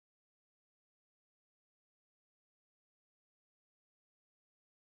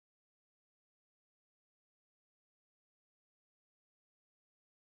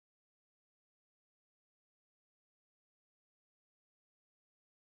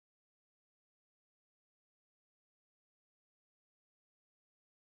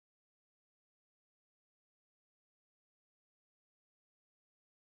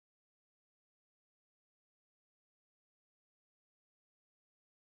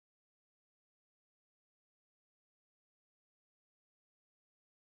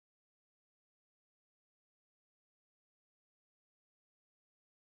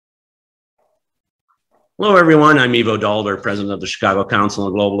Hello, everyone. I'm Ivo Daalder, president of the Chicago Council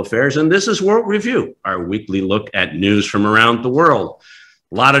on Global Affairs, and this is World Review, our weekly look at news from around the world.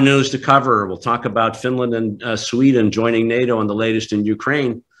 A lot of news to cover. We'll talk about Finland and Sweden joining NATO and the latest in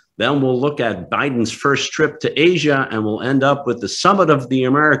Ukraine. Then we'll look at Biden's first trip to Asia, and we'll end up with the Summit of the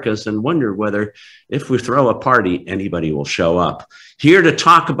Americas and wonder whether, if we throw a party, anybody will show up. Here to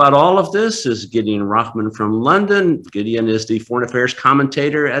talk about all of this is Gideon Rachman from London. Gideon is the foreign affairs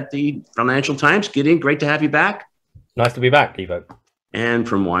commentator at the Financial Times. Gideon, great to have you back. Nice to be back, Ivo. And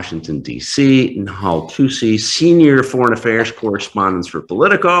from Washington, D.C., Nahal Toosi, senior foreign affairs correspondent for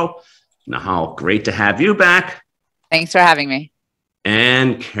Politico. Nahal, great to have you back. Thanks for having me.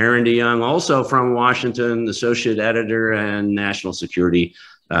 And Karen DeYoung, also from Washington, associate editor and national security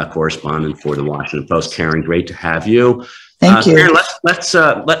correspondent for the Washington Post. Karen, great to have you. Thank you. Karen,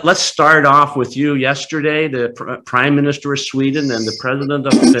 let's start off with you. Yesterday, the Prime Minister of Sweden and the President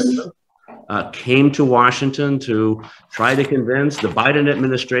of Finland came to Washington to try to convince the Biden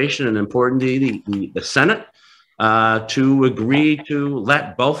administration and, importantly, the Senate to agree to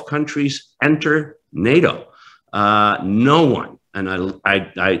let both countries enter NATO. No one, and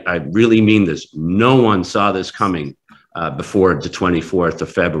I really mean this, no one saw this coming before the 24th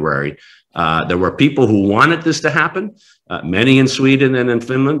of February. There were people who wanted this to happen, many in Sweden and in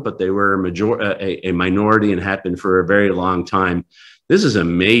Finland, but they were a minority and had been for a very long time. This is a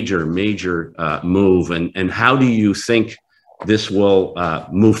major move. And how do you think this will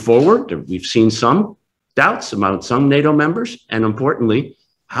move forward? We've seen some doubts about some NATO members. And importantly,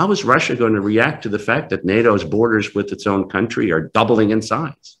 how is Russia going to react to the fact that NATO's borders with its own country are doubling in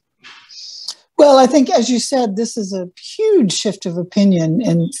size? Well, I think, as you said, this is a huge shift of opinion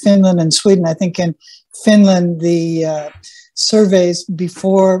in Finland and Sweden. I think in Finland, the surveys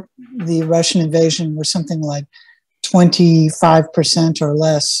before the Russian invasion were something like 25% or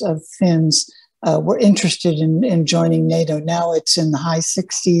less of Finns were interested in joining NATO. Now it's in the high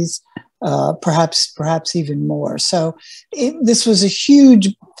 60s, perhaps even more. So this was a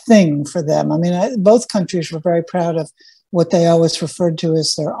huge thing for them. I mean, both countries were very proud of what they always referred to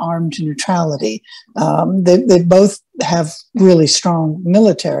as their armed neutrality. They both have really strong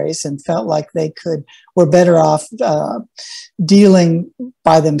militaries and felt like they were better off dealing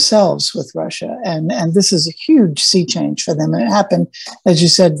by themselves with Russia. And this is a huge sea change for them. And it happened, as you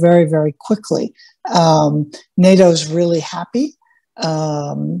said, very, very quickly. NATO's really happy.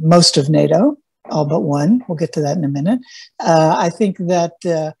 Most of NATO, all but one. We'll get to that in a minute. I think that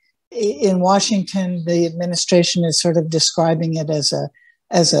in Washington, the administration is sort of describing it as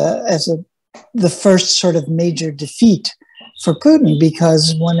the first sort of major defeat for Putin,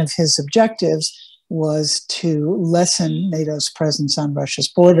 because one of his objectives was to lessen NATO's presence on Russia's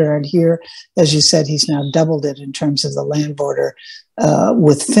border. And here, as you said, he's now doubled it in terms of the land border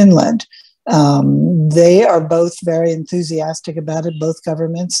with Finland. They are both very enthusiastic about it, both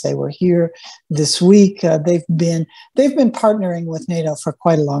governments. They were here this week. They've been partnering with NATO for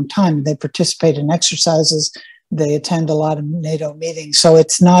quite a long time. They participate in exercises. They attend a lot of NATO meetings. So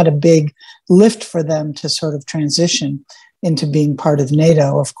it's not a big lift for them to sort of transition into being part of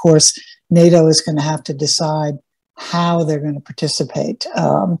NATO. Of course, NATO is going to have to decide how they're going to participate.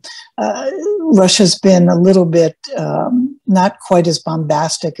 Russia's been a little bit not quite as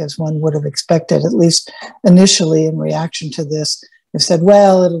bombastic as one would have expected, at least initially in reaction to this. They've said,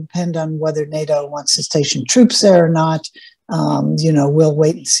 well, it'll depend on whether NATO wants to station troops there or not. We'll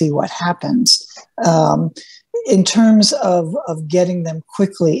wait and see what happens. In terms of getting them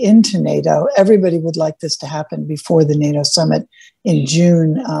quickly into NATO, everybody would like this to happen before the NATO summit in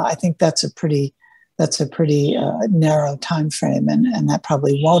June. I think that's a pretty narrow time frame, and that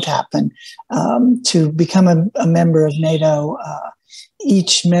probably won't happen. To become a member of NATO,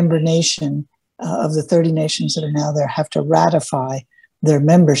 each member nation of the 30 nations that are now there have to ratify their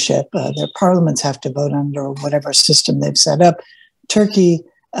membership. Their parliaments have to vote under whatever system they've set up. Turkey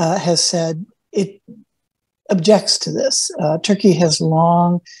has said it objects to this. Turkey has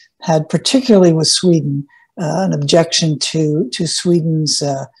long had, particularly with Sweden, an objection to Sweden's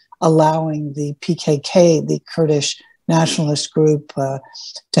allowing the PKK, the Kurdish nationalist group,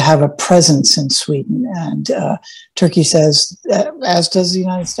 to have a presence in Sweden. And Turkey says, as does the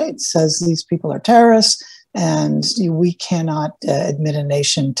United States, says these people are terrorists, and we cannot admit a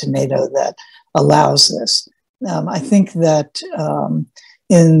nation to NATO that allows this. I think that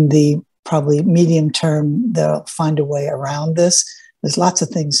in the probably medium term, they'll find a way around this. There's lots of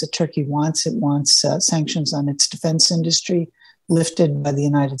things that Turkey wants. It wants sanctions on its defense industry lifted by the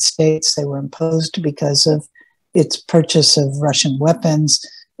United States. They were imposed because of its purchase of Russian weapons.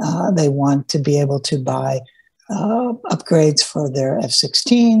 They want to be able to buy upgrades for their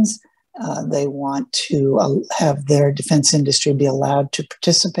F-16s. They want to have their defense industry be allowed to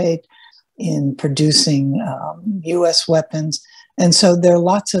participate in producing U.S. weapons, and so there are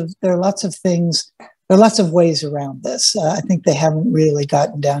lots of things. There are lots of ways around this. I think they haven't really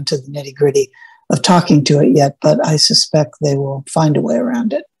gotten down to the nitty-gritty of talking to it yet, but I suspect they will find a way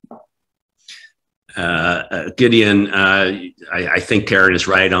around it. Gideon, I think Karen is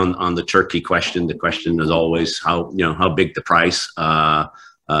right on the Turkey question. The question is always how big the price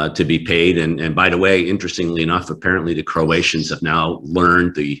to be paid. And by the way, interestingly enough, apparently the Croatians have now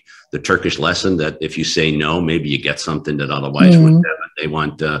learned the Turkish lesson that if you say no, maybe you get something that otherwise wouldn't have.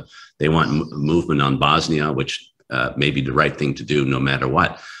 They want movement on Bosnia, which may be the right thing to do no matter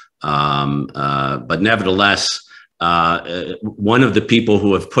what. But nevertheless, one of the people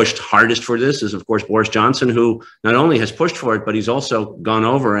who have pushed hardest for this is, of course, Boris Johnson, who not only has pushed for it, but he's also gone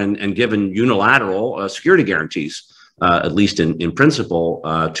over and given unilateral security guarantees, at least in principle,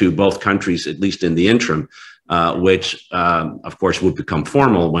 to both countries, at least in the interim, which, of course, would become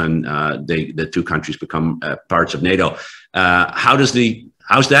formal when the two countries become parts of NATO.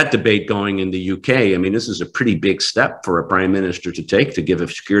 How's that debate going in the UK? I mean, this is a pretty big step for a prime minister to take, to give a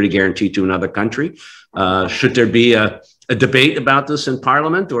security guarantee to another country. Should there be a debate about this in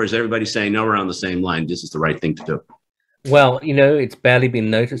Parliament, or is everybody saying, no, we're on the same line, this is the right thing to do? Well, it's barely been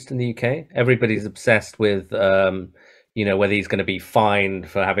noticed in the UK. Everybody's obsessed with, whether he's going to be fined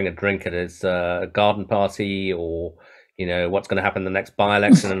for having a drink at his garden party, or, what's going to happen in the next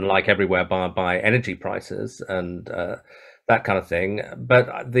by-election, and like everywhere, by energy prices and that kind of thing.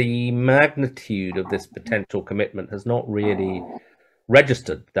 But the magnitude of this potential commitment has not really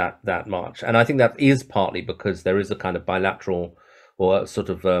registered that much. And I think that is partly because there is a kind of bilateral or sort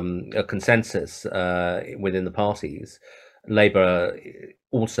of a consensus within the parties. Labour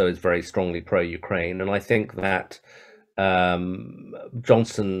also is very strongly pro-Ukraine. And I think that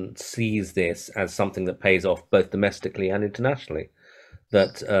Johnson sees this as something that pays off both domestically and internationally.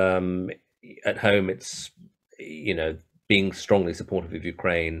 That at home it's, being strongly supportive of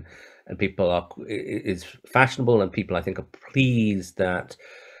Ukraine, and people is fashionable, and people, I think, are pleased that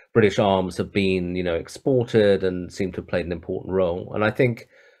British arms have been, exported and seem to have played an important role. And I think,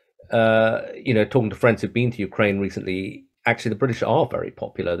 talking to friends who've been to Ukraine recently, actually the British are very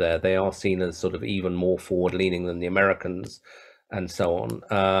popular there. They are seen as sort of even more forward-leaning than the Americans, and so on.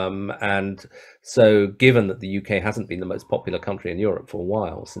 And so, given that the UK hasn't been the most popular country in Europe for a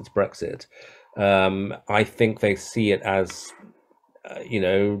while since Brexit, I think they see it as,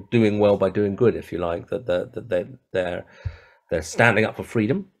 doing well by doing good, if you like, that they're standing up for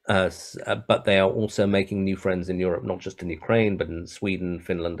freedom, but they are also making new friends in Europe, not just in Ukraine, but in Sweden,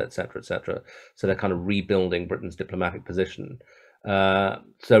 Finland, etc., etc. So they're kind of rebuilding Britain's diplomatic position.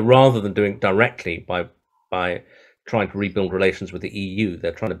 So rather than doing it directly by trying to rebuild relations with the EU,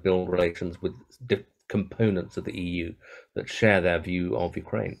 they're trying to build relations with components of the EU that share their view of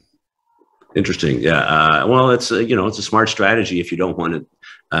Ukraine. Interesting. Yeah. Well, it's it's a smart strategy if you don't want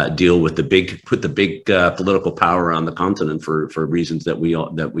to deal with the big political power on the continent for reasons that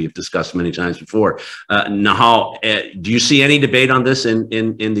we've discussed many times before. Nahal, do you see any debate on this in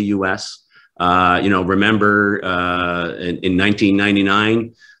the U.S.? Remember in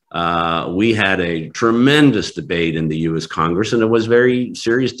 1999. We had a tremendous debate in the U.S. Congress, and there was very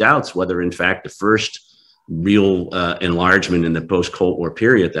serious doubts whether, in fact, the first real enlargement in the post-Cold War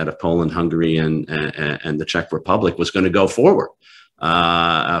period, that of Poland, Hungary, and the Czech Republic, was going to go forward.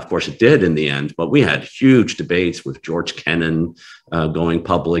 Of course, it did in the end, but we had huge debates with George Kennan going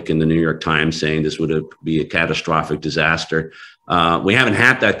public in the New York Times saying this would be a catastrophic disaster. We haven't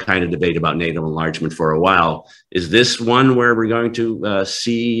had that kind of debate about NATO enlargement for a while. Is this one where we're going to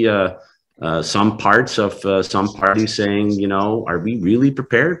see some parts of some parties saying, are we really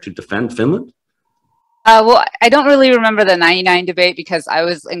prepared to defend Finland? Well, I don't really remember the 99 debate because I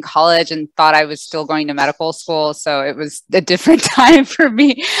was in college and thought I was still going to medical school. So it was a different time for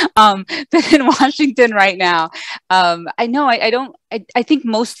me than in Washington right now. I think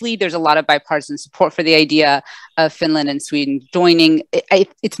mostly there's a lot of bipartisan support for the idea of Finland and Sweden joining.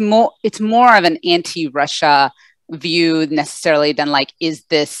 It's more of an anti-Russia view necessarily than like, is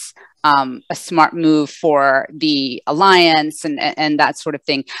this a smart move for the alliance and that sort of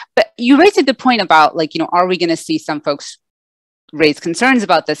thing. But you raised a good point about, like, are we going to see some folks raise concerns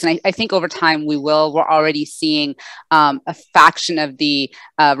about this? And I think over time we will. We're already seeing a faction of the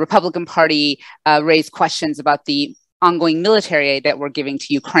Republican Party raise questions about the ongoing military aid that we're giving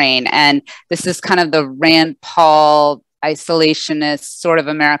to Ukraine. And this is kind of the Rand Paul isolationist sort of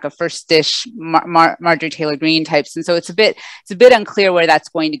America first-ish Marjorie Taylor Greene types, and so it's a bit unclear where that's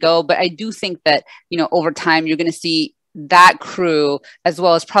going to go. But I do think that over time you're going to see that crew, as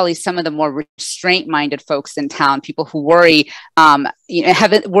well as probably some of the more restraint-minded folks in town, people who worry,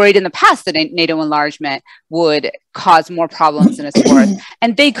 haven't worried in the past that NATO enlargement would cause more problems than it's worth,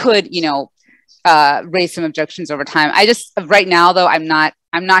 and they could, raise some objections over time. I just right now though, I'm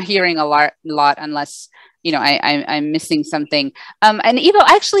not hearing a lot unless I'm missing something. And Ivo,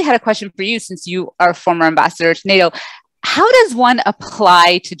 I actually had a question for you since you are a former ambassador to NATO. How does one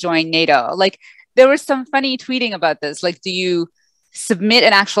apply to join NATO? Like, there was some funny tweeting about this. Like, do you submit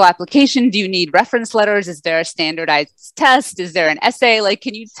an actual application? Do you need reference letters? Is there a standardized test? Is there an essay? Like,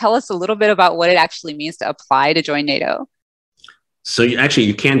 can you tell us a little bit about what it actually means to apply to join NATO? So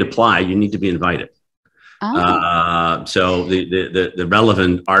you can't apply. You need to be invited. Oh. So the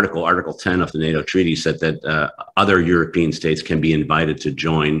relevant article, Article 10 of the NATO treaty, said that other European states can be invited to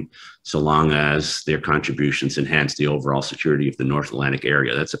join so long as their contributions enhance the overall security of the North Atlantic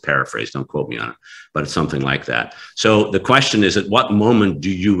area. That's a paraphrase, don't quote me on it, but it's something like that. So the question is, at what moment do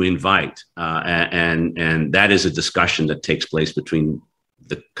you invite? And that is a discussion that takes place between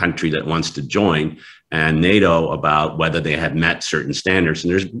the country that wants to join and NATO about whether they have met certain standards.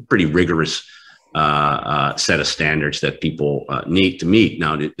 And there's a pretty rigorous set of standards that people need to meet.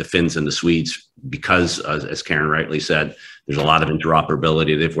 Now, the Finns and the Swedes, because as Karen rightly said, there's a lot of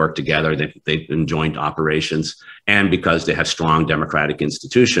interoperability. They've worked together. They've been joint operations, and because they have strong democratic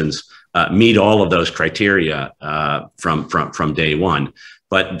institutions, meet all of those criteria from day one.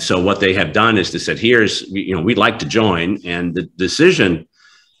 But so what they have done is to said, we'd like to join, and the decision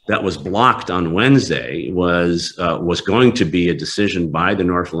that was blocked on Wednesday was going to be a decision by the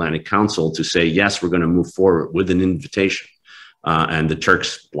North Atlantic Council to say, yes, we're going to move forward with an invitation. And the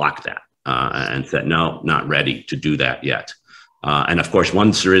Turks blocked that and said, no, not ready to do that yet. And of course,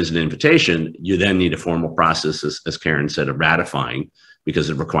 once there is an invitation, you then need a formal process, as Karen said, of ratifying, because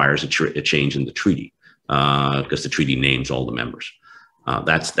it requires a change in the treaty, because the treaty names all the members.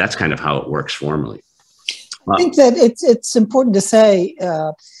 That's kind of how it works formally. I think that it's important to say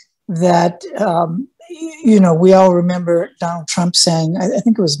that, we all remember Donald Trump saying, I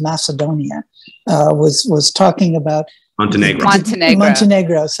think it was Macedonia, was talking about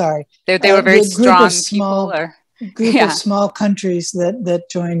Montenegro, sorry. They were very strong people. Group of small countries that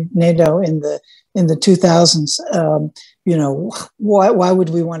joined NATO in the 2000s. Why would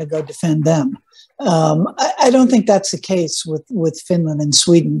we want to go defend them? I don't think that's the case with Finland and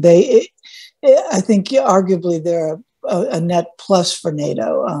Sweden. I think arguably they're a net plus for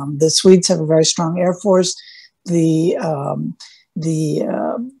NATO. The Swedes have a very strong air force. The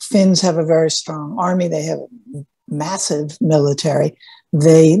Finns have a very strong army. They have a massive military.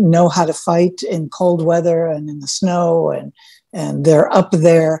 They know how to fight in cold weather and in the snow, and they're up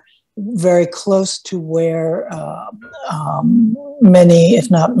there very close to where many, if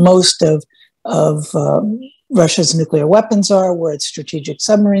not most, of Russia's nuclear weapons are, where its strategic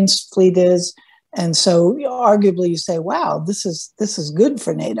submarines fleet is. And so arguably you say, wow, this is good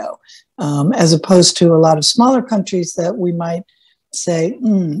for NATO, as opposed to a lot of smaller countries that we might say,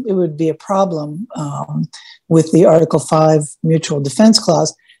 it would be a problem with the Article 5 mutual defense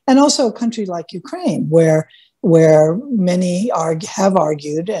clause. And also a country like Ukraine, where many have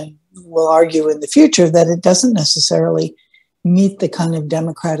argued and will argue in the future that it doesn't necessarily meet the kind of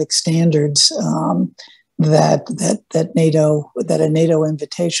democratic standards that a NATO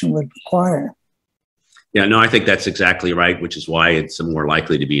invitation would require. Yeah, no, I think that's exactly right, which is why it's more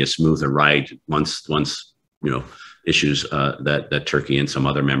likely to be a smoother ride once issues that Turkey and some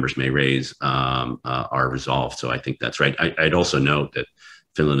other members may raise are resolved. So I think that's right. I'd also note that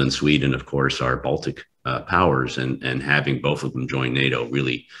Finland and Sweden, of course, are Baltic powers, and having both of them join NATO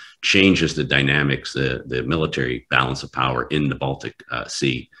really changes the dynamics, the military balance of power in the Baltic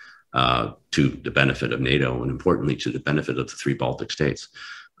Sea to the benefit of NATO, and importantly, to the benefit of the three Baltic states.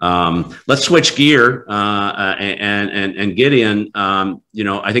 Let's switch gear and Gideon.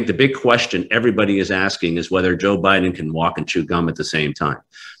 I think the big question everybody is asking is whether Joe Biden can walk and chew gum at the same time,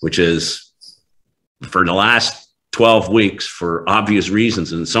 which is, for the last 12 weeks, for obvious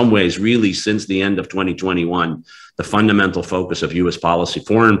reasons, in some ways, really since the end of 2021, the fundamental focus of U.S. policy,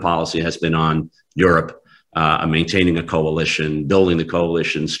 foreign policy, has been on Europe, maintaining a coalition, building the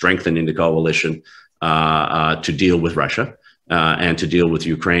coalition, strengthening the coalition to deal with Russia. And to deal with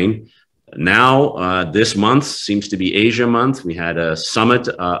Ukraine. Now, this month seems to be Asia month. We had a summit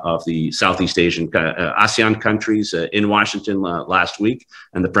of the Southeast Asian ASEAN countries in Washington last week,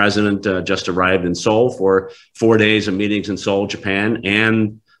 and the president just arrived in Seoul for 4 days of meetings in Seoul, Japan,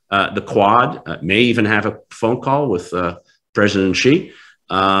 and the Quad may even have a phone call with President Xi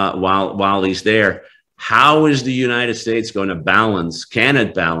while he's there. how is the United States going to balance, can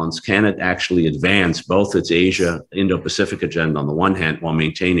it actually advance both its Asia, Indo-Pacific agenda on the one hand, while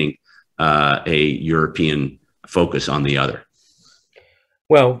maintaining a European focus on the other?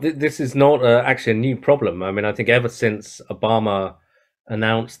 Well, this is not actually a new problem. I mean, I think ever since Obama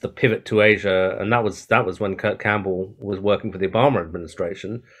announced the pivot to Asia, and that was when Kurt Campbell was working for the Obama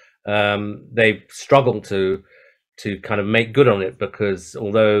administration, they've struggled to kind of make good on it, because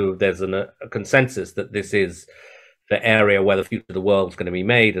although there's a consensus that this is the area where the future of the world is going to be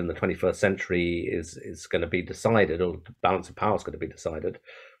made and the 21st century is going to be decided, or the balance of power is going to be decided,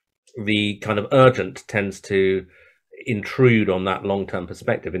 the kind of urgent tends to intrude on that long-term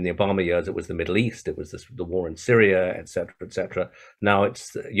perspective. In the Obama years, it was the Middle East, it was the war in Syria, etc., etc. Now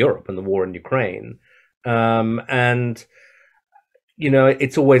it's Europe and the war in Ukraine, and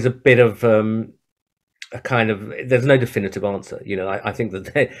it's always a bit of a kind of, there's no definitive answer. I think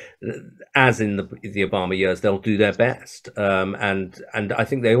that as in the Obama years, they'll do their best, and I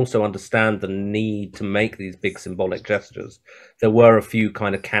think they also understand the need to make these big symbolic gestures. There were a few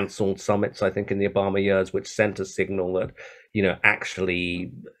kind of cancelled summits, I think, in the Obama years, which sent a signal that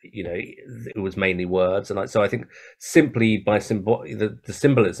actually it was mainly words, and so I think simply by the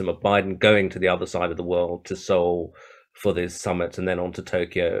symbolism of Biden going to the other side of the world, to Seoul for this summit and then on to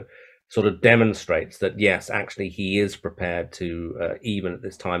Tokyo, sort of demonstrates that, yes, actually he is prepared to, even at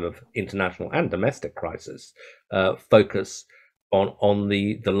this time of international and domestic crisis, focus on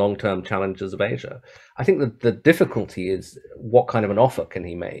the long-term challenges of Asia. I think that the difficulty is what kind of an offer can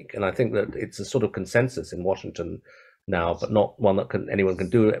he make? And I think that it's a sort of consensus in Washington now, but not one that anyone can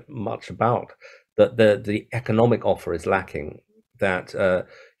do much about, that the economic offer is lacking, that,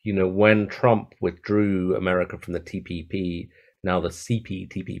 when Trump withdrew America from the TPP, now the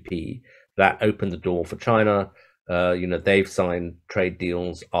CPTPP, that opened the door for China. They've signed trade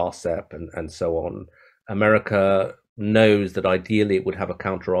deals, RCEP, and so on. America knows that ideally it would have a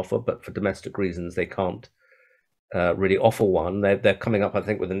counteroffer, but for domestic reasons, they can't really offer one. They're coming up, I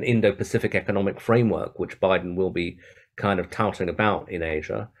think, with an Indo-Pacific economic framework, which Biden will be kind of touting about in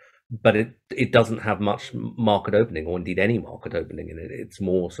Asia. But it doesn't have much market opening, or indeed any market opening in it. It's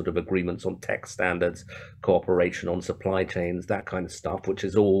more sort of agreements on tech standards, cooperation on supply chains, that kind of stuff, which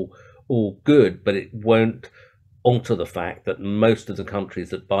is all good, but it won't alter the fact that most of the countries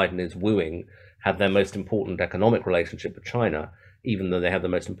that Biden is wooing have their most important economic relationship with China, even though they have the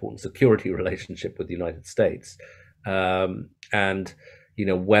most important security relationship with the United States. And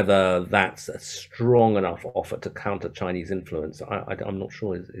whether that's a strong enough offer to counter Chinese influence, I'm not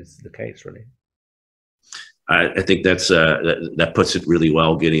sure is the case, really. I think that puts it really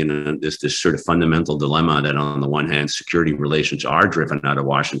well, Gideon. This sort of fundamental dilemma that on the one hand, security relations are driven out of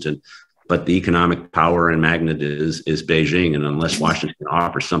Washington, but the economic power and magnet is Beijing, and unless Washington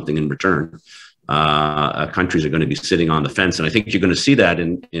offers something in return, countries are going to be sitting on the fence. And I think you're going to see that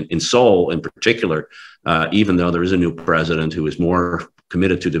in Seoul in particular, even though there is a new president who is more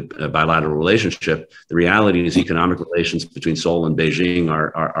committed to the bilateral relationship. The reality is economic relations between Seoul and Beijing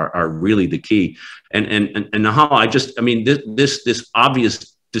are really the key. And Nahal, this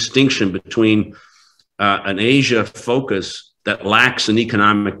obvious distinction between an Asia focus that lacks an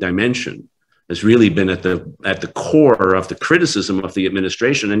economic dimension has really been at the core of the criticism of the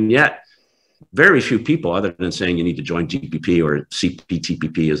administration, and yet very few people, other than saying you need to join GPP or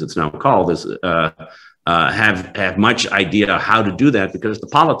CPTPP as it's now called, have much idea how to do that, because the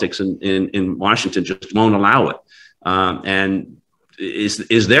politics in Washington just won't allow it. And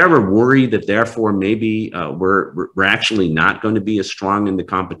is there a worry that therefore maybe we're actually not going to be as strong in the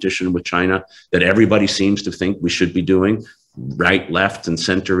competition with China that everybody seems to think we should be doing, right, left, and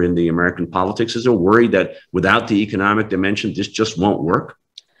center in the American politics? Is there a worry that without the economic dimension, this just won't work?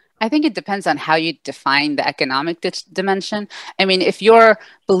 I think it depends on how you define the economic dimension. I mean, if your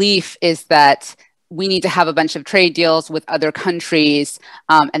belief is that we need to have a bunch of trade deals with other countries,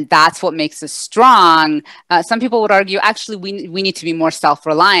 and that's what makes us strong. Some people would argue, actually, we need to be more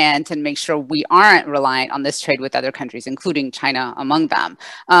self-reliant and make sure we aren't reliant on this trade with other countries, including China among them.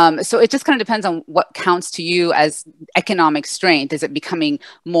 So it just kind of depends on what counts to you as economic strength. Is it becoming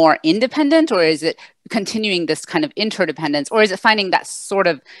more independent, or is it continuing this kind of interdependence, or is it finding that sort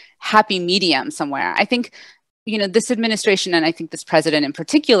of happy medium somewhere? I think, this administration, and I think this president in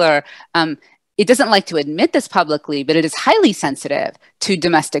particular, it doesn't like to admit this publicly, but it is highly sensitive to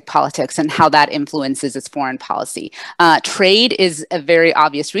domestic politics and how that influences its foreign policy. Trade is a very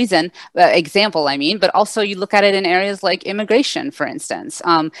obvious example, but also you look at it in areas like immigration, for instance.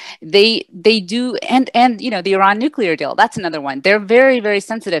 They do, and the Iran nuclear deal, that's another one. They're very, very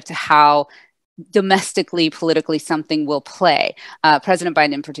sensitive to how domestically, politically, something will play, President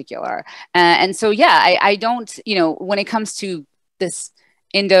Biden in particular. And so, yeah, I don't, when it comes to this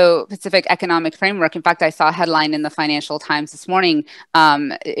Indo-Pacific economic framework, in fact, I saw a headline in the Financial Times this morning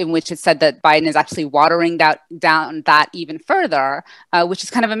in which it said that Biden is actually watering down that even further, which is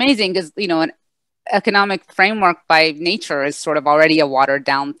kind of amazing because, an economic framework by nature is sort of already a watered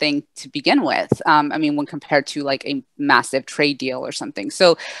down thing to begin with. I mean, when compared to like a massive trade deal or something.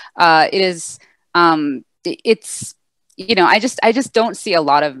 So it is, it's, I just don't see a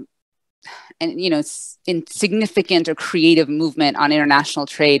lot of, insignificant or creative movement on international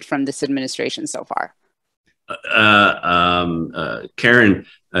trade from this administration so far. Karen,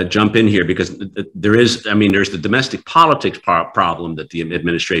 jump in here because there's the domestic politics problem that the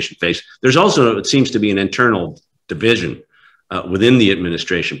administration faced. There's also, it seems to be an internal division within the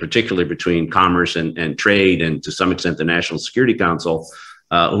administration, particularly between commerce and trade, and to some extent the National Security Council,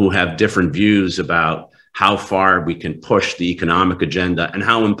 who have different views about how far we can push the economic agenda and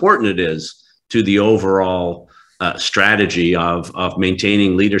how important it is to the overall strategy of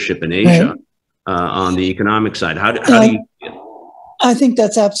maintaining leadership in Asia. Right. On the economic side. How do you? I think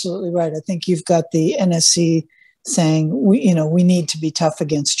that's absolutely right. I think you've got the NSC saying we need to be tough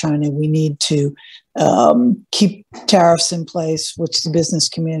against China. We need to keep tariffs in place, which the business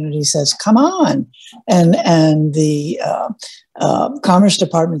community says, come on, and the Commerce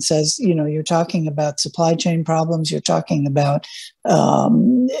Department says, you're talking about supply chain problems. You're talking about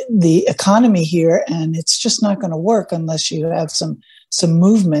the economy here, and it's just not going to work unless you have some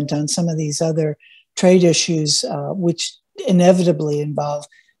movement on some of these other trade issues, which inevitably involve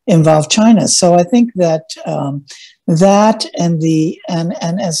China. So I think that that and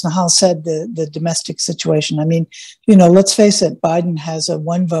as Nahal said, the domestic situation. I mean, let's face it, Biden has a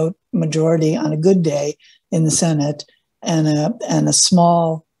 1-vote majority on a good day in the Senate and a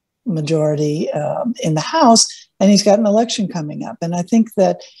small majority in the House, and he's got an election coming up. And I think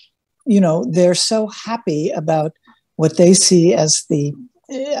that they're so happy about what they see as this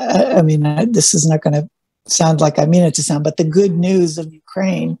is not going to sound like I mean it to sound, but the good news of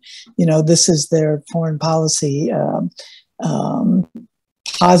Ukraine, this is their foreign policy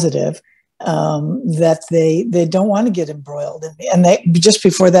positive, that they don't want to get embroiled in. And they, just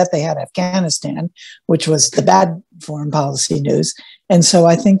before that, they had Afghanistan, which was the bad foreign policy news. And so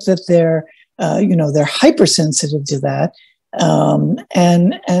I think that they're hypersensitive to that.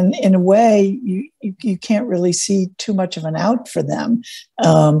 And in a way, you can't really see too much of an out for them.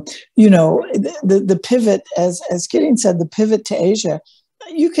 The pivot, as Gideon said, the pivot to Asia,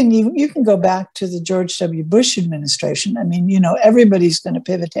 you can go back to the George W. Bush administration. I mean, everybody's going to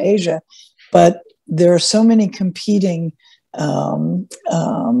pivot to Asia, but there are so many competing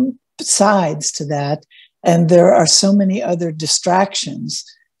sides to that, and there are so many other distractions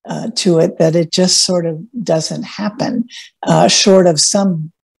to it that it just sort of doesn't happen, short of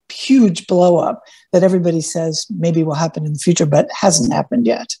some huge blow up that everybody says maybe will happen in the future, but hasn't happened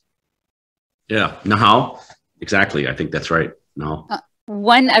yet. Yeah, Nahal, exactly. I think that's right. No.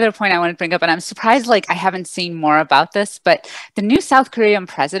 One other point I want to bring up, and I'm surprised I haven't seen more about this, but the new South Korean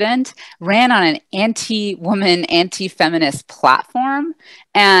president ran on an anti-woman, anti-feminist platform.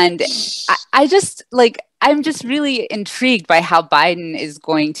 And I'm just really intrigued by how Biden is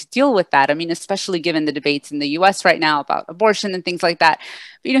going to deal with that. I mean, especially given the debates in the US right now about abortion and things like that.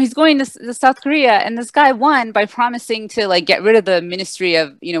 But, he's going to South Korea, and this guy won by promising to get rid of the Ministry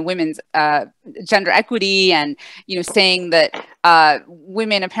of, Women's Gender Equity, and, saying that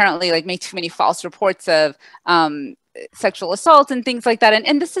women apparently make too many false reports of sexual assault and things like that.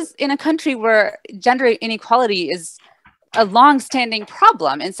 And this is in a country where gender inequality is a long-standing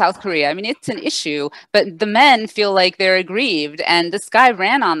problem in South Korea. I mean, it's an issue, but the men feel like they're aggrieved, and this guy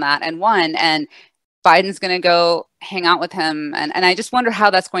ran on that and won, and Biden's going to go hang out with him. And I just wonder how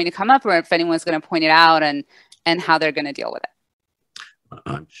that's going to come up, or if anyone's going to point it out, and how they're going to deal with it.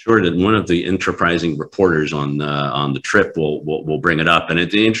 I'm sure that one of the enterprising reporters on the trip will bring it up, and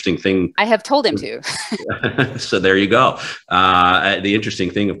it's the interesting thing. I have told him to. So there you go. The interesting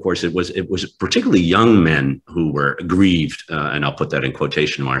thing, of course, it was particularly young men who were aggrieved, and I'll put that in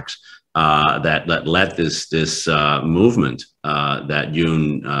quotation marks, that led this movement that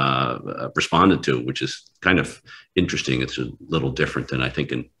Yoon responded to, which is kind of interesting. It's a little different than I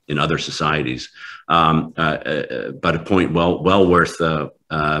think in other societies, but a point well worth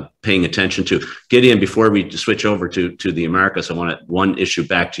paying attention to. Gideon, before we switch over to the Americas, I want one issue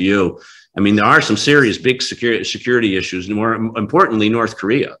back to you. I mean, there are some serious big security issues, and more importantly, North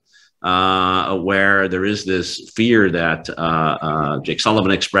Korea, where there is this fear that Jake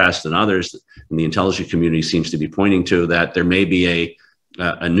Sullivan expressed, and others in the intelligence community seems to be pointing to, that there may be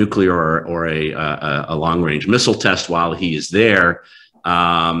a nuclear or a long-range missile test while he is there.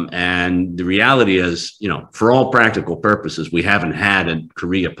 And the reality is, you know, for all practical purposes, we haven't had a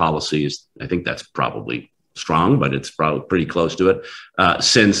Korea policy. I think that's probably strong, but it's probably pretty close to it,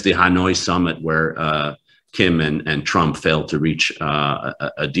 since the Hanoi summit where Kim and Trump failed to reach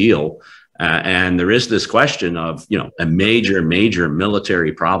a deal. And there is this question of, you know, a major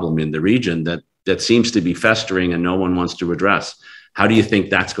military problem in the region that seems to be festering and no one wants to address. How do you think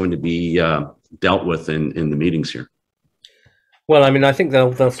that's going to be dealt with in the meetings here? Well, I mean, I think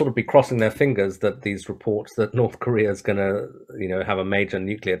they'll sort of be crossing their fingers that these reports that North Korea is going to, you know, have a major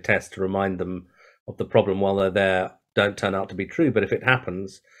nuclear test to remind them of the problem while they're there don't turn out to be true. But if it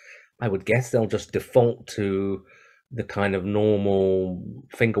happens, I would guess they'll just default to the kind of normal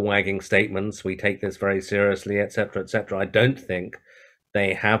finger-wagging statements. We take this very seriously, et cetera, et cetera. I don't think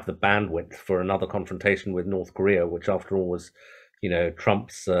they have the bandwidth for another confrontation with North Korea, which after all was, you know,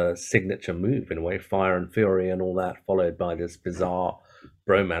 Trump's signature move in a way, fire and fury and all that, followed by this bizarre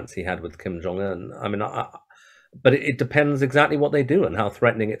bromance he had with Kim Jong-un. I mean, but it depends exactly what they do and how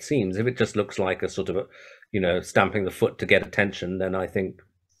threatening it seems. If it just looks like a sort of, you know, stamping the foot to get attention, then I think,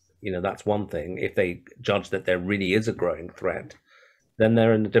 you know, that's one thing. If they judge that there really is a growing threat, then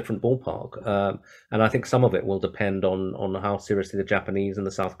they're in a different ballpark. And I think some of it will depend on how seriously the Japanese and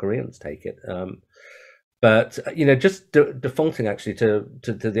the South Koreans take it. But, you know, just defaulting actually to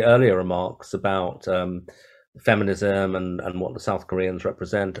the earlier remarks about feminism and what the South Koreans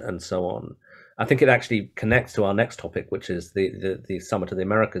represent and so on, I think it actually connects to our next topic, which is the Summit of the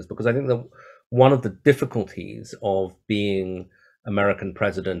Americas, because I think that one of the difficulties of being American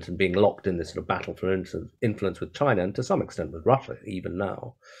president and being locked in this sort of battle for influence with China, and to some extent with Russia even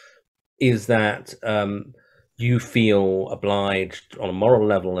now, is that you feel obliged on a moral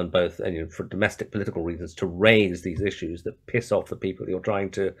level and both, and, you know, for domestic political reasons, to raise these issues that piss off the people you're trying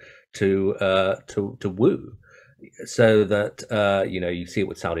to woo. So that, you know, you see it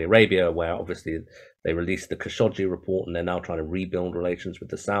with Saudi Arabia, where obviously they released the Khashoggi report and they're now trying to rebuild relations with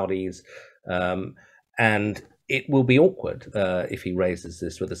the Saudis. And it will be awkward if he raises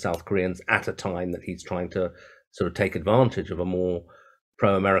this with the South Koreans at a time that he's trying to sort of take advantage of a more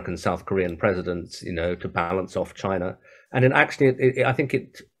pro-American South Korean president, you know, to balance off China. And it actually, I think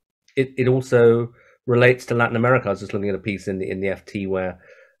it also relates to Latin America. I was just looking at a piece in the FT where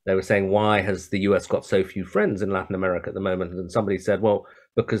they were saying, why has the US got so few friends in Latin America at the moment? And somebody said, well,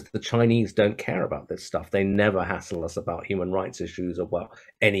 because the Chinese don't care about this stuff. They never hassle us about human rights issues or, well,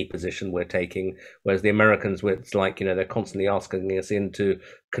 any position we're taking. Whereas the Americans, it's like, you know, they're constantly asking us in to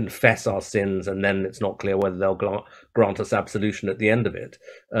confess our sins, and then it's not clear whether they'll grant us absolution at the end of it.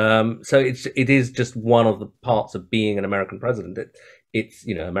 So it is just one of the parts of being an American president. It's,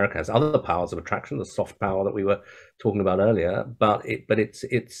 you know, America has other powers of attraction, the soft power that we were talking about earlier, but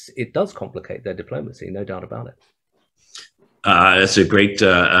it does complicate their diplomacy, no doubt about it. That's a great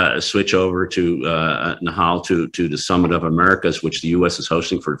switch over to Nahal to the Summit of Americas, which the U.S. is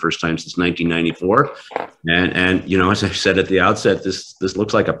hosting for the first time since 1994. And you know, as I said at the outset, this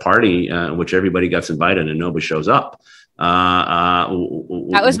looks like a party in which everybody gets invited and nobody shows up. That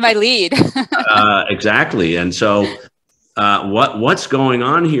was my lead. Exactly. And so what's going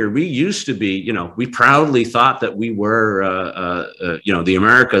on here? We used to be, you know, we proudly thought that we were, you know, the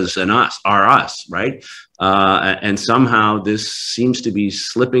Americas and us are us, right? And somehow this seems to be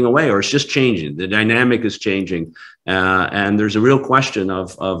slipping away, or it's just changing. The dynamic is changing. And there's a real question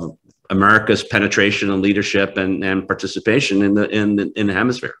of America's penetration and leadership and participation in the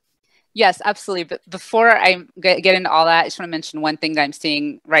hemisphere. Yes, absolutely. But before I get into all that, I just want to mention one thing that I'm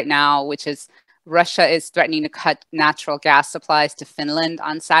seeing right now, which is Russia is threatening to cut natural gas supplies to Finland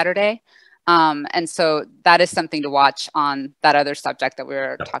on Saturday. And so that is something to watch on that other subject that we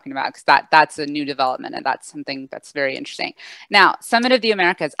were talking about, because that's a new development, and that's something that's very interesting. Now, Summit of the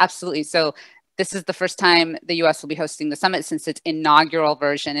Americas, absolutely. So this is the first time the U.S. will be hosting the summit since its inaugural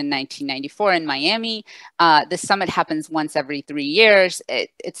version in 1994 in Miami. This summit happens once every 3 years.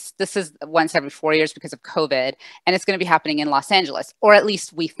 This is once every 4 years because of COVID, and it's going to be happening in Los Angeles, or at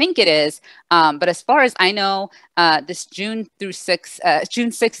least we think it is. But as far as I know, this June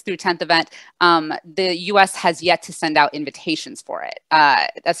 6th through 10th event, the U.S. has yet to send out invitations for it.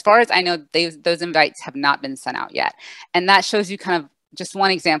 As far as I know, those invites have not been sent out yet, and that shows you kind of just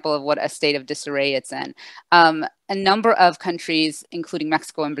one example of what a state of disarray it's in. A number of countries, including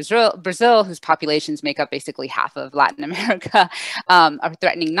Mexico and Brazil, whose populations make up basically half of Latin America, are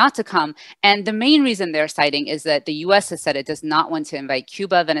threatening not to come. And the main reason they're citing is that the US has said it does not want to invite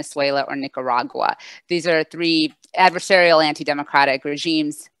Cuba, Venezuela, or Nicaragua. These are three adversarial anti-democratic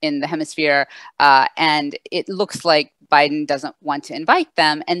regimes in the hemisphere. And it looks like Biden doesn't want to invite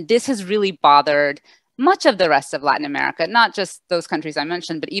them. And this has really bothered much of the rest of Latin America, not just those countries I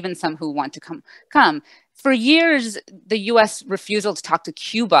mentioned, but even some who want to come. For years, the U.S. refusal to talk to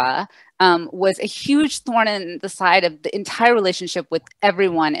Cuba was a huge thorn in the side of the entire relationship with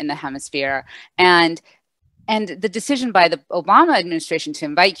everyone in the hemisphere. And the decision by the Obama administration to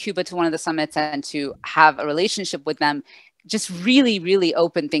invite Cuba to one of the summits and to have a relationship with them just really, really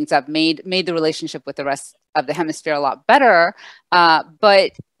opened things up, made the relationship with the rest of the hemisphere a lot better.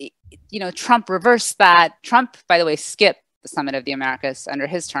 But you know, Trump reversed that. Trump, by the way, skipped the Summit of the Americas under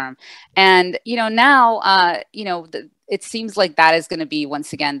his term. And, you know, now, you know, it seems like that is going to be,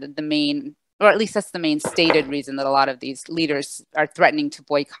 once again, the main, or at least that's the main stated reason that a lot of these leaders are threatening to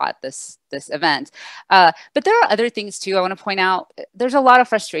boycott this event. But there are other things too. I want to point out, there's a lot of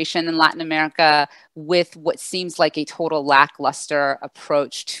frustration in Latin America with what seems like a total lackluster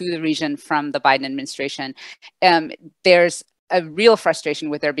approach to the region from the Biden administration. There's a real frustration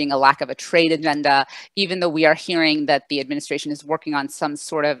with there being a lack of a trade agenda, even though we are hearing that the administration is working on some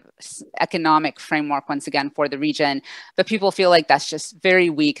sort of economic framework once again for the region. But people feel like that's just very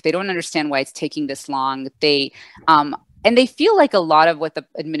weak. They don't understand why it's taking this long. And they feel like a lot of what the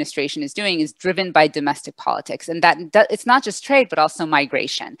administration is doing is driven by domestic politics, and that it's not just trade, but also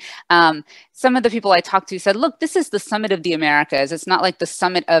migration. Some of the people I talked to said, look, this is the Summit of the Americas. It's not like the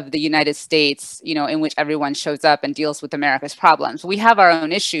Summit of the United States, you know, in which everyone shows up and deals with America's problems. We have our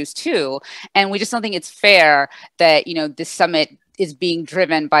own issues too. And we just don't think it's fair that, you know, this summit is being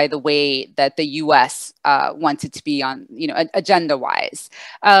driven by the way that the U.S. wants it to be on, you know, agenda-wise.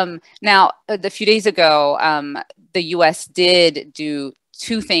 Now, a few days ago, the U.S. did do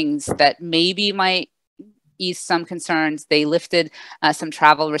two things that maybe might ease some concerns. They lifted some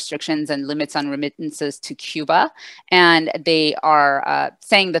travel restrictions and limits on remittances to Cuba, and they are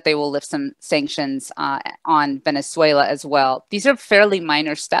saying that they will lift some sanctions on Venezuela as well. These are fairly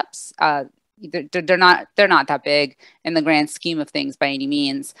minor steps. They're not that big in the grand scheme of things by any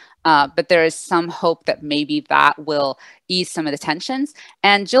means, but there is some hope that maybe that will ease some of the tensions.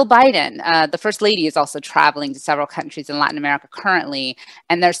 And Jill Biden, the First Lady, is also traveling to several countries in Latin America currently,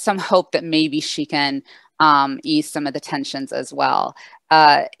 and there's some hope that maybe she can ease some of the tensions as well.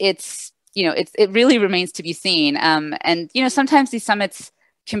 It really remains to be seen. And you know, sometimes these summits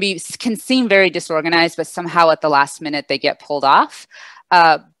can seem very disorganized, but somehow at the last minute they get pulled off.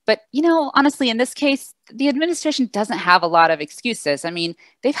 But, you know, honestly, in this case, the administration doesn't have a lot of excuses. I mean,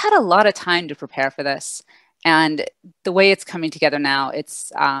 they've had a lot of time to prepare for this. And the way it's coming together now,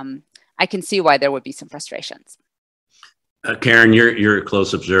 it's I can see why there would be some frustrations. Karen, you're a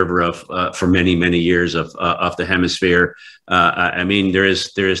close observer of for many years of the hemisphere. I mean, there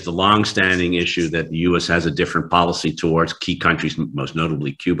is the longstanding issue that the U.S. has a different policy towards key countries, most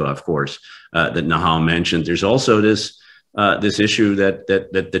notably Cuba, of course, that Nahal mentioned. There's also this issue that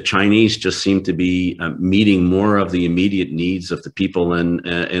the Chinese just seem to be meeting more of the immediate needs of the people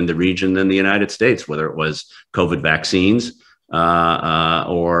in the region than the United States, whether it was COVID vaccines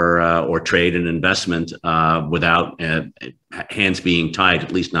or trade and investment without hands being tied,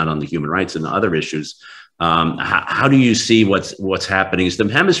 at least not on the human rights and the other issues. How do you see what's happening? Is the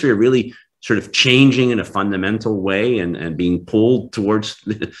hemisphere really sort of changing in a fundamental way and being pulled towards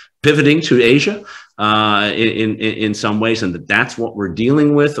pivoting to Asia in some ways, and that's what we're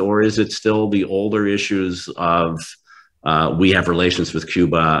dealing with? Or is it still the older issues of we have relations with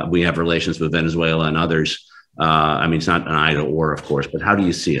Cuba, we have relations with Venezuela and others? I mean, it's not an either or, of course, but how do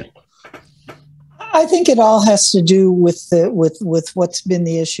you see it? I think it all has to do with what's been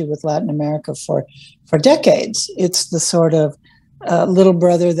the issue with Latin America for decades. It's the sort of little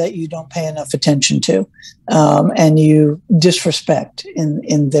brother that you don't pay enough attention to, and you disrespect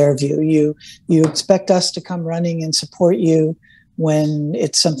in their view. You expect us to come running and support you when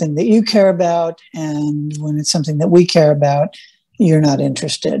it's something that you care about, and when it's something that we care about, you're not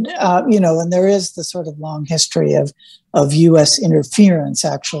interested. And there is the sort of long history of U.S. interference,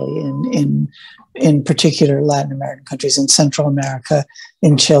 actually, in particular Latin American countries, in Central America,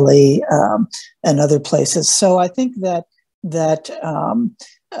 in Chile, and other places. So I think that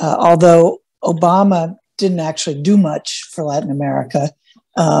although Obama didn't actually do much for Latin America,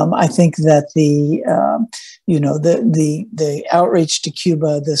 I think that the outreach to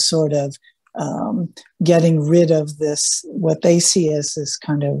Cuba, the sort of getting rid of this, what they see as this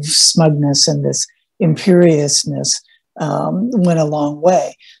kind of smugness and this imperiousness, went a long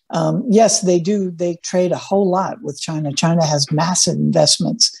way. Yes, they do. They trade a whole lot with China. China has massive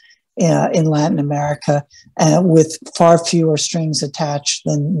investments in Latin America, with far fewer strings attached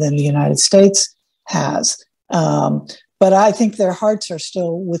than the United States has. but I think their hearts are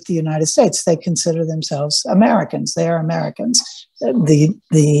still with the United States. They consider themselves Americans. They are Americans.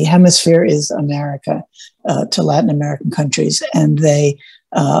 The hemisphere is America to Latin American countries, and they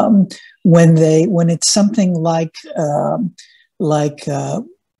when it's something like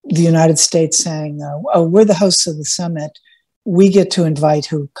the United States saying, "Oh, we're the hosts of the summit. We get to invite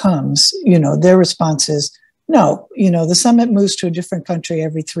who comes." Their response is, "No. The summit moves to a different country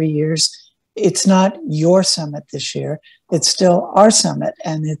every 3 years. It's not your summit this year. It's still our summit,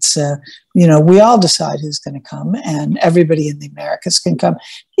 and it's we all decide who's going to come, and everybody in the Americas can come.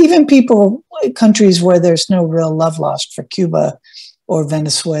 Even countries where there's no real love lost for Cuba or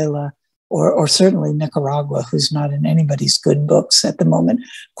Venezuela." Or certainly Nicaragua, who's not in anybody's good books at the moment.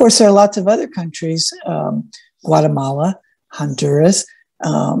 Of course, there are lots of other countries, Guatemala, Honduras,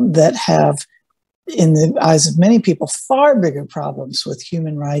 that have, in the eyes of many people, far bigger problems with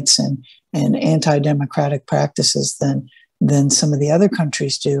human rights and anti-democratic practices than some of the other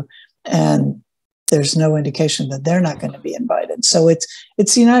countries do. And there's no indication that they're not going to be invited. So it's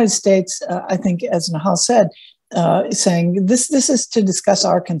the United States, I think, as Nahal said, saying this is to discuss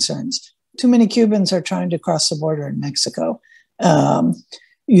our concerns. Too many Cubans are trying to cross the border in Mexico.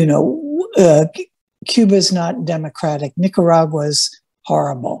 Cuba's not democratic. Nicaragua's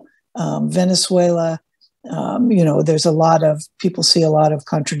horrible. Venezuela, there's people see a lot of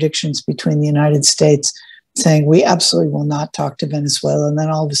contradictions between the United States saying we absolutely will not talk to Venezuela. And then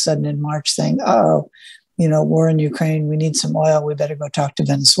all of a sudden in March saying, war in Ukraine, we need some oil, we better go talk to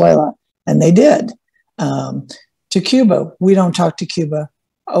Venezuela. And they did. To Cuba, we don't talk to Cuba.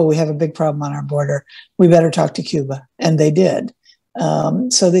 Oh, we have a big problem on our border. We better talk to Cuba. And they did.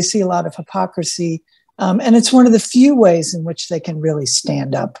 So they see a lot of hypocrisy. And it's one of the few ways in which they can really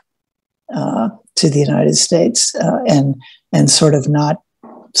stand up to the United States and sort of not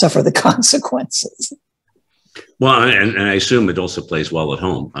suffer the consequences. Well, and I assume it also plays well at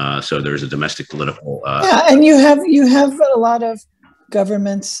home. So there's a domestic political. Yeah, and you have a lot of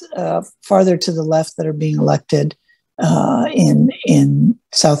governments farther to the left that are being elected in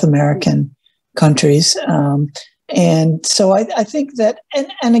South American countries. And so I think that,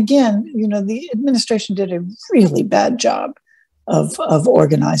 and again, the administration did a really bad job of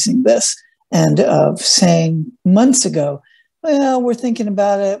organizing this and of saying months ago, well, we're thinking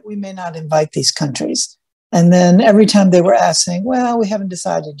about it. We may not invite these countries. And then every time they were asked, saying, well, we haven't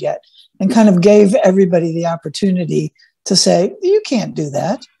decided yet, and kind of gave everybody the opportunity to say, you can't do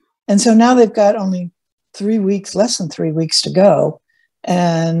that. And so now they've got only less than 3 weeks to go.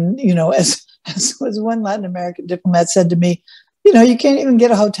 And, as was one Latin American diplomat said to me, you can't even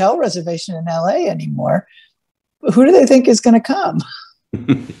get a hotel reservation in LA anymore. Who do they think is going to come?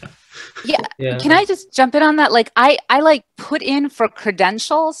 Yeah. Can I just jump in on that? I put in for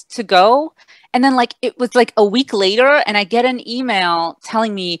credentials to go. And then it was a week later and I get an email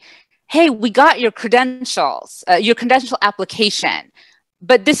telling me, hey, we got your credentials, your credential application.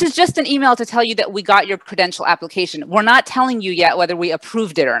 But this is just an email to tell you that we got your credential application. We're not telling you yet whether we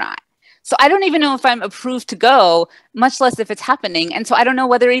approved it or not. So I don't even know if I'm approved to go, much less if it's happening. And so I don't know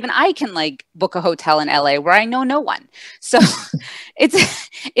whether even I can book a hotel in LA where I know no one. So it's a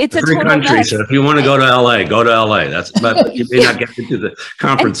free total country. mess. So if you want to go to LA, go to LA. But you may not get into the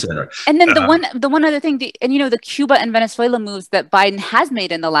conference center. And then the one other thing, the Cuba and Venezuela moves that Biden has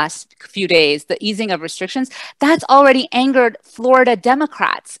made in the last few days, the easing of restrictions, that's already angered Florida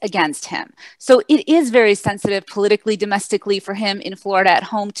Democrats against him. So it is very sensitive politically, domestically for him in Florida at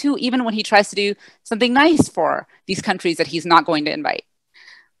home too, even when he tries to do something nice for these countries that he's not going to invite.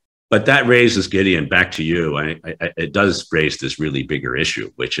 But that raises, Gideon, back to you. It does raise this really bigger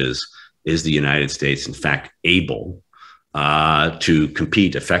issue, which is the United States, in fact, able to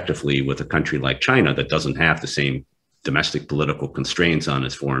compete effectively with a country like China that doesn't have the same domestic political constraints on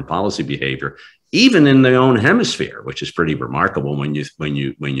its foreign policy behavior, even in their own hemisphere, which is pretty remarkable when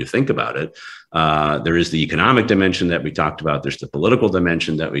you think about it. There is the economic dimension that we talked about. There's the political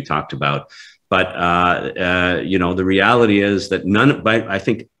dimension that we talked about. But the reality is that I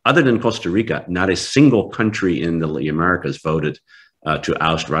think, other than Costa Rica, not a single country in the Americas voted to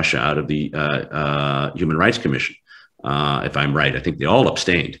oust Russia out of the Human Rights Commission. If I'm right, I think they all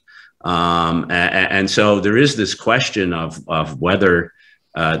abstained. And so there is this question of whether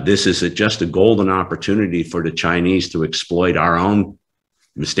this is just a golden opportunity for the Chinese to exploit our own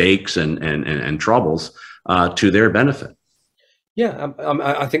mistakes and troubles to their benefit. Yeah,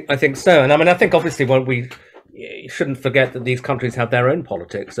 I think so. And I think obviously we shouldn't forget that these countries have their own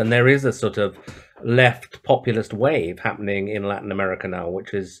politics, and there is a sort of left populist wave happening in Latin America now,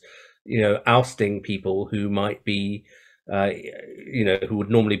 which is, ousting people who might be you know, who would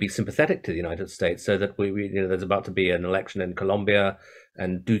normally be sympathetic to the United States. So that we you know, there's about to be an election in Colombia,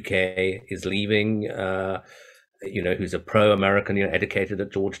 and Duque is leaving. You know, who's a pro-American, you know, educated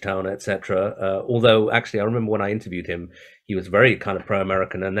at Georgetown, etc. Although actually, I remember when I interviewed him, he was very kind of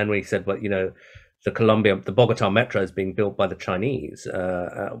pro-American, and then when he said, "Well, you know, the Bogota metro is being built by the Chinese.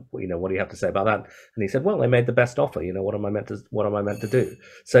 You know, what do you have to say about that?" And he said, "Well, they made the best offer. You know, what am I meant to do?"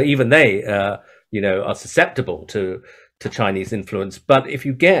 So even they, you know, are susceptible to Chinese influence. But if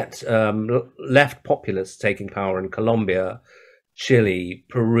you get left populists taking power in Colombia, Chile,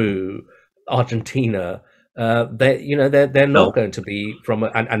 Peru, Argentina, they're not going to be from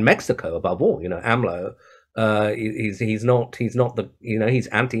and Mexico above all. You know, AMLO. He's not the, you know, he's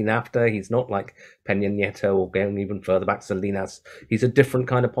anti-NAFTA. He's not like Peña Nieto or going even further back, Salinas. He's a different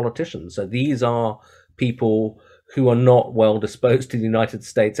kind of politician. So these are people who are not well disposed to the United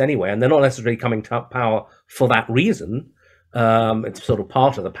States anyway, and they're not necessarily coming to power for that reason. It's sort of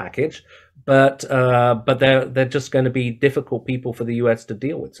part of the package, but they're just going to be difficult people for the US to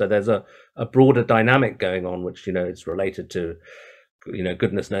deal with. So there's a broader dynamic going on, which, you know, is related to, you know,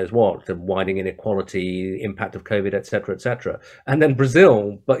 goodness knows what, the widening inequality, impact of COVID, etc., etc. And then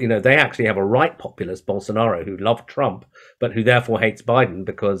Brazil, but, you know, they actually have a right populist, Bolsonaro, who loved Trump, but who therefore hates Biden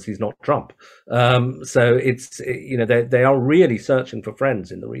because he's not Trump. So it's, you know, they are really searching for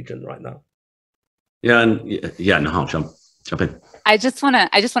friends in the region right now. Yeah, and yeah, Nahal, jump in. I just want to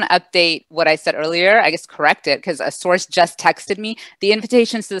update what I said earlier. I guess correct it, because a source just texted me. The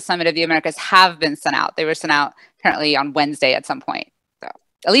invitations to the Summit of the Americas have been sent out. They were sent out apparently on Wednesday at some point. So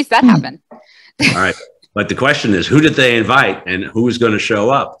at least that happened. All right. But the question is, who did they invite and who's going to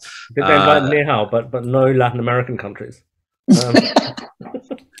show up? Did they invite Nahal, but no Latin American countries?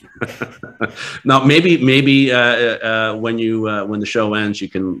 Now, maybe when the show ends, you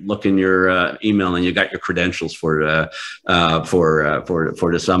can look in your email and you got your credentials for the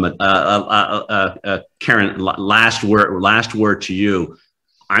summit. Karen, last word to you.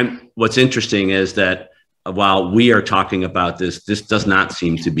 What's interesting is that while we are talking about this does not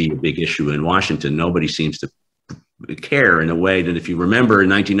seem to be a big issue in Washington. Nobody seems to care in a way that, if you remember, in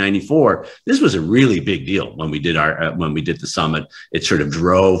 1994, this was a really big deal when we did the summit. It sort of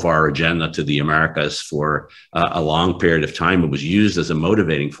drove our agenda to the Americas for a long period of time. It was used as a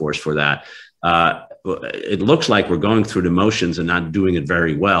motivating force for that. It looks like we're going through the motions and not doing it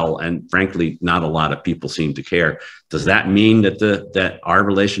very well, and frankly, not a lot of people seem to care. Does that mean that our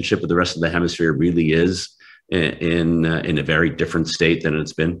relationship with the rest of the hemisphere really is in a very different state than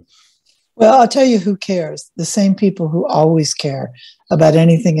it's been? Well, I'll tell you who cares. The same people who always care about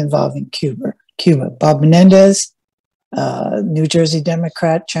anything involving Cuba. Bob Menendez, New Jersey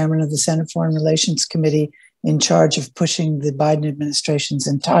Democrat, chairman of the Senate Foreign Relations Committee, in charge of pushing the Biden administration's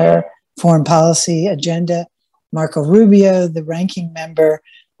entire foreign policy agenda. Marco Rubio, the ranking member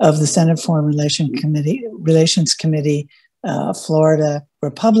of the Senate Foreign Relations Committee, Florida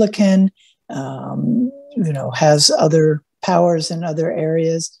Republican, has other powers in other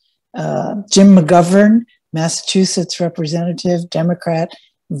areas. Jim McGovern, Massachusetts representative, Democrat,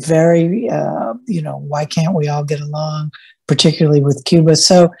 very, why can't we all get along, particularly with Cuba?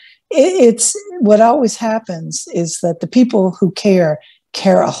 So it's what always happens is that the people who care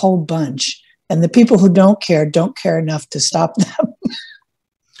a whole bunch, and the people who don't care enough to stop them.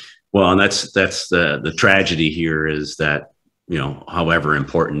 Well, and that's the tragedy here is that, however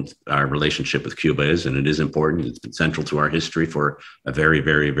important our relationship with Cuba is, and it is important, it's been central to our history for a very,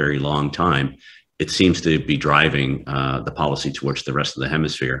 very, very long time. It seems to be driving the policy towards the rest of the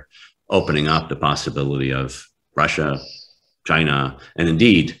hemisphere, opening up the possibility of Russia, China, and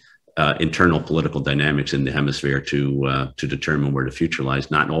indeed internal political dynamics in the hemisphere to determine where the future lies,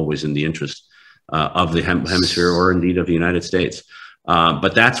 not always in the interest of the hemisphere or indeed of the United States.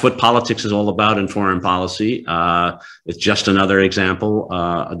 But that's what politics is all about in foreign policy. It's just another example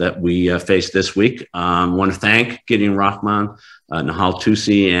that we faced this week. I want to thank Gideon Rachman, Nahal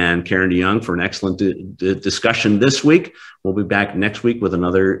Toosi, and Karen DeYoung for an excellent discussion this week. We'll be back next week with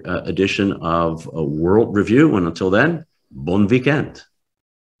another edition of World Review. And until then, bon weekend.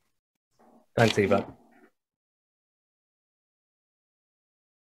 Thanks, Eva.